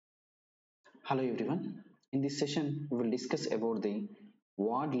Hello everyone. In this session, we will discuss about the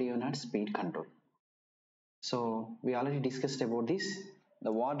Ward-Leonard speed control. So we already discussed about this.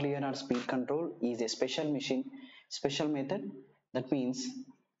 The Ward-Leonard speed control is a special method. That means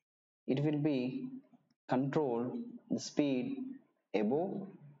it will be control the speed above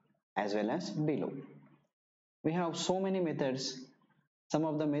as well as below. We have so many methods. Some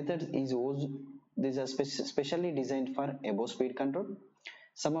of the methods is these are specially designed for above speed control.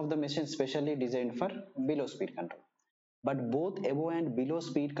 Some of the machines specially designed for below speed control. But both above and below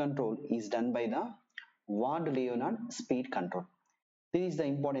speed control is done by the Ward-Leonard speed control. This is the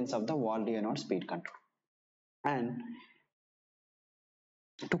importance of the Ward-Leonard speed control. And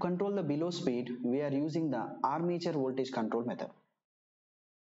to control the below speed, we are using the armature voltage control method.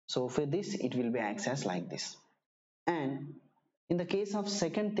 So for this, it will be accessed like this. And in the case of the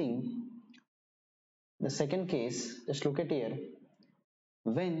second case, just look at here,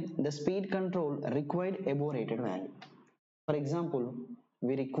 when the speed control required above rated value. For example,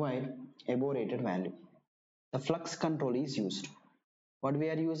 we require above rated value. The flux control is used. What we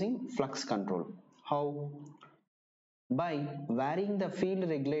are using? Flux control. How? By varying the field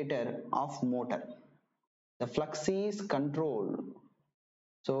regulator of motor. The flux is controlled.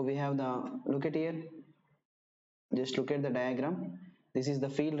 So we have the, look at here, just look at the diagram. This is the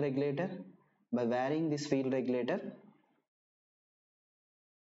field regulator. By varying this field regulator,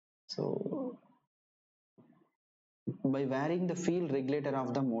 so by varying the field regulator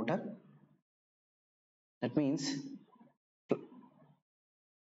of the motor, that means,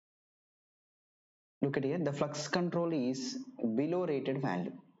 look at here, the flux control is below rated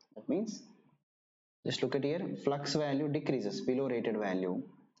value. That means, just look at here, flux value decreases below rated value.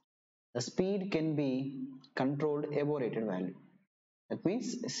 The speed can be controlled above rated value. That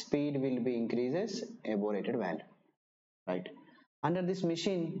means speed will be increases above rated value. Right. Under this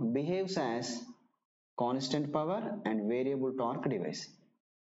machine behaves as constant power and variable torque device.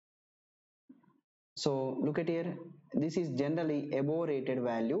 So look at here, this is generally above rated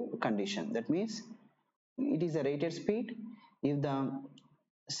value condition. That means it is a rated speed. If the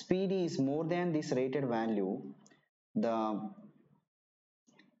speed is more than this rated value,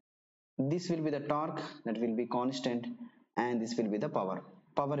 this will be the torque that will be constant, and this will be the power.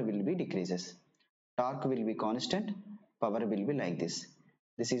 Power will be decreases. Torque will be constant, power will be like this.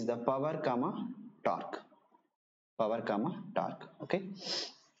 This is the power comma torque. Power comma torque. Okay.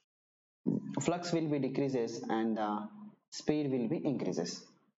 Flux will be decreases and the speed will be increases.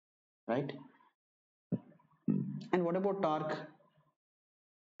 Right. And what about torque?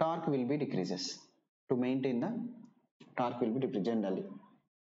 Torque will be decreases. To maintain the torque will be decreased generally.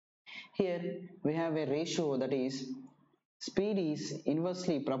 Here we have a ratio, that is speed is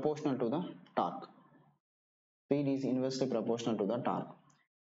inversely proportional to the torque. Speed is inversely proportional to the torque.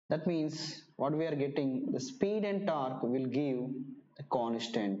 That means what we are getting, the speed and torque will give the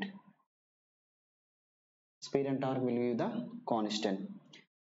constant. Speed and torque will give the constant.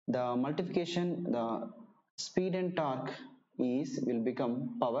 The multiplication, the speed and torque will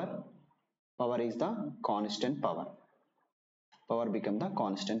become power. Power is the constant power. Power become the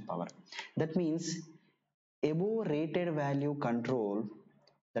constant power. That means above rated value control,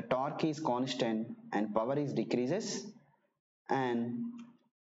 the torque is constant and power is decreases, and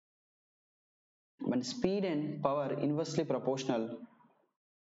when speed and power inversely proportional,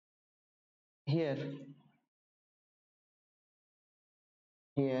 here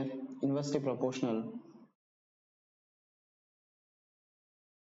inversely proportional,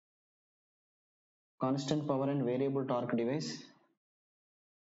 constant power and variable torque device,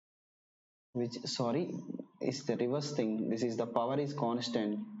 which is the reverse thing. This is the power is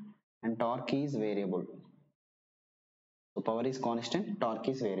constant and torque is variable. So power is constant, torque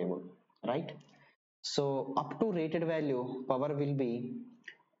is variable, right? So up to rated value, power will be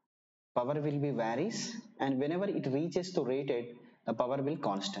varies, and whenever it reaches to rated, the power will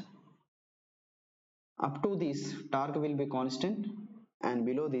constant. Up to this, torque will be constant, and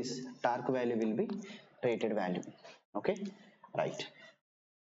below this, torque value will be rated value. Okay, right.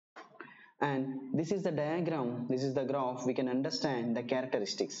 And this is the diagram, this is the graph. We can understand the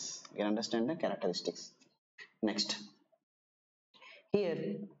characteristics. Next,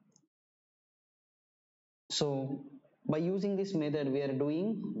 here, so by using this method, we are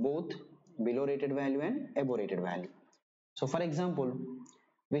doing both below rated value and above rated value. So for example,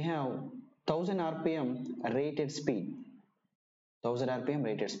 we have 1000 rpm rated speed. 1000 rpm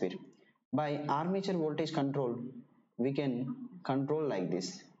rated speed. By armature voltage control, we can control like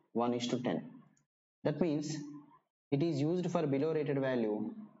this, 1:10. That means it is used for below rated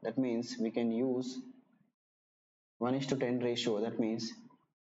value. That means we can use 1:10 ratio. That means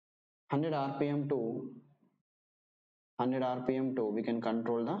 100 rpm to 100 rpm to we can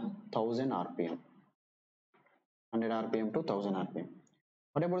control the 1000 rpm. 100 rpm to 1000 rpm.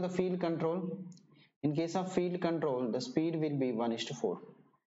 What about the field control? In case of field control, the speed will be 1:4.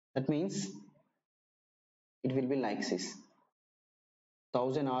 That means it will be like this: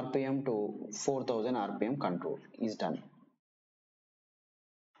 1000 rpm to 4000 rpm control is done.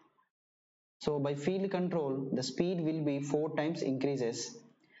 So by field control, the speed will be 4 times increases,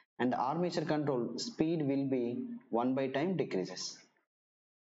 and the armature control speed will be 1 by time decreases.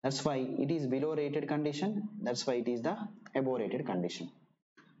 That's why it is below rated condition. That's why it is the above rated condition.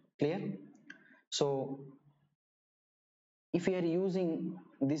 Clear? So if we are using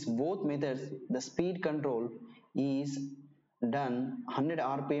these both methods, the speed control is done 100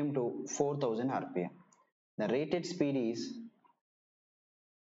 rpm to 4000 rpm. The rated speed is,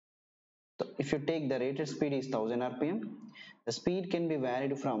 if you take the rated speed is 1000 rpm, the speed can be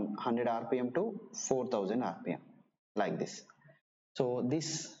varied from 100 rpm to 4000 rpm, like this. So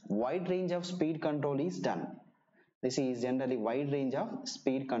this wide range of speed control is done. This is generally wide range of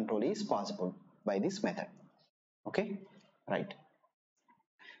speed control is possible by this method. Okay, right.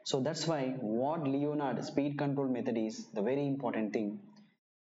 So that's why what Leonard speed control method is the very important thing.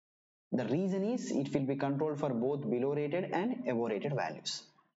 The reason is it will be controlled for both below rated and above rated values.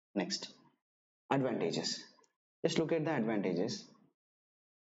 Next, advantages. Just look at the advantages.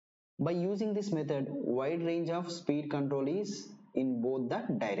 By using this method, wide range of speed control is in both the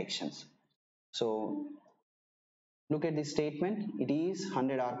directions. So look at this statement. It is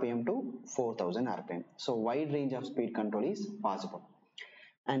 100 rpm to 4000 rpm. So wide range of speed control is possible.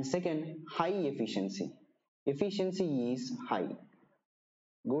 And second, high efficiency. Efficiency is high.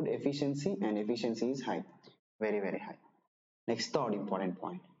 Good efficiency, and efficiency is high. Very high. Next, third important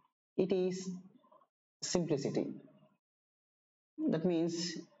point. It is simplicity. That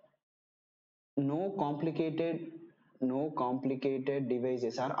means no complicated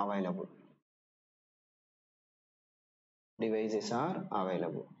devices are available.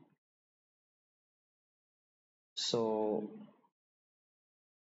 So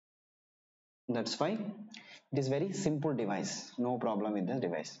that's why it is very simple device, no problem with the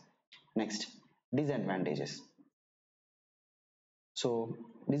device. Next, disadvantages. So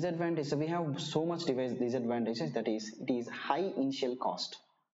disadvantage, so we have so much device disadvantages. That is, it is high initial cost.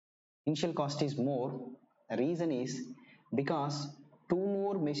 Initial cost is more. The reason is because two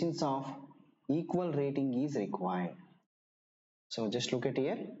more machines of equal rating is required. So just look at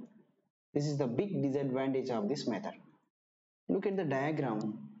here. This is the big disadvantage of this method. Look at the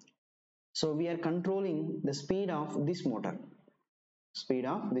diagram. So we are controlling the speed of this motor.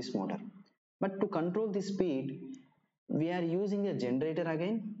 But to control the speed, we are using a generator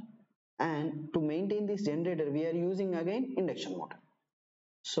again, and to maintain this generator, we are using again induction motor.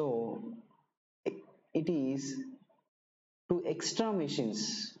 So it is two extra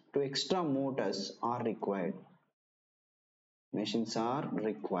machines, two extra motors are required.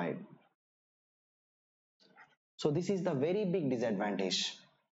 So this is the very big disadvantage.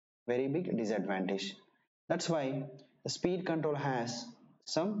 That's why the speed control has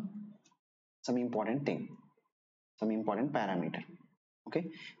some important thing, some important parameter.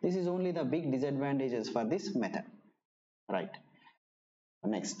 Okay, this is only the big disadvantages for this method, right?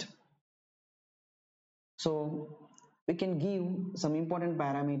 Next, so we can give some important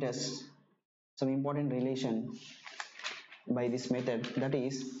parameters, some important relation by this method. That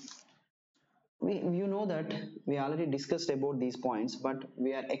is, you know that we already discussed about these points, but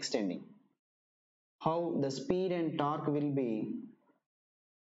we are extending how the speed and torque will be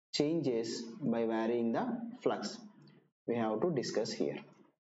changes by varying the flux. We have to discuss here.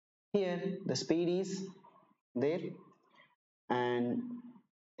 Here the speed is there, and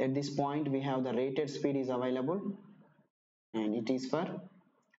at this point we have the rated speed is available, and it is for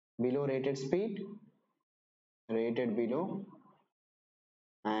below rated speed, rated below,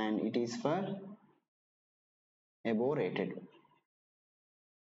 and it is for above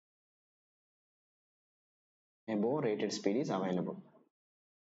rated speed is available.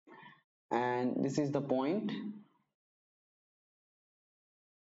 And this is the point,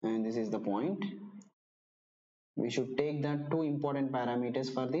 we should take the two important parameters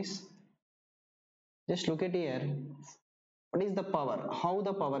for this. Just look at here. What is the power? How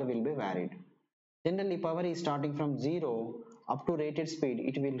the power will be varied? Generally, power is starting from 0 up to rated speed.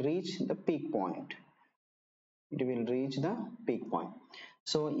 It will reach the peak point.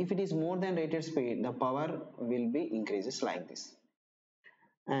 So if it is more than rated speed, the power will be increases like this.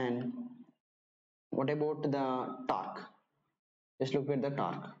 And what about the torque? Just look at the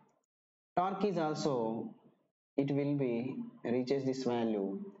torque. Torque is also, it will be reaches this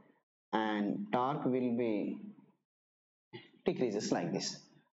value and torque will be decreases like this.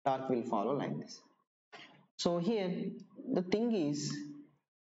 Torque will follow like this. So here the thing is,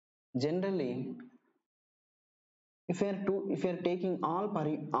 generally, if you are taking all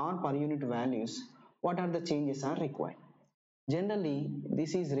per unit values, what are the changes are required? Generally,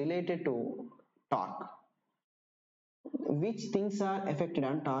 this is related to torque. Which things are affected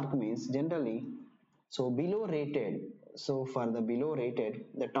on torque means generally, so below rated, so for the below rated,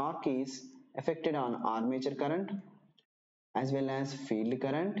 the torque is affected on armature current as well as field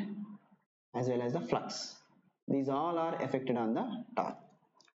current as well as the flux. These all are affected on the torque.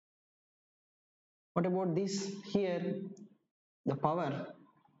 What about this here, the power?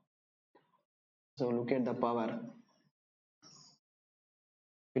 So look at the power.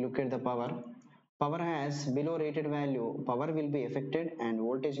 If you look at the power, power has below rated value, power will be affected and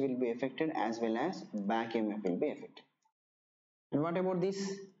voltage will be affected as well as back EMF will be affected. And what about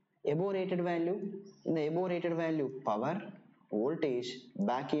this above rated value? In the above rated value, power, voltage,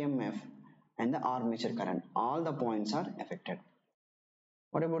 back EMF and the armature current, all the points are affected.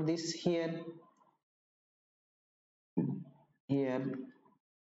 What about this here? Here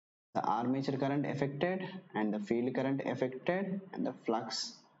the armature current affected and the field current affected and the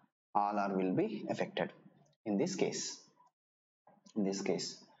flux all are will be affected in this case.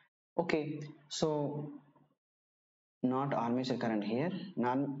 Okay, so not armature current here,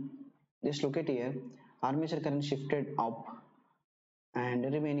 none. Just look at here, armature current shifted up and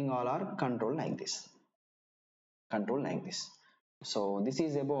remaining all are control like this. So this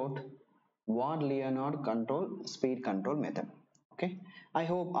is about what Leonard control speed control method. Okay, I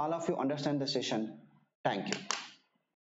hope all of you understand the session. Thank you.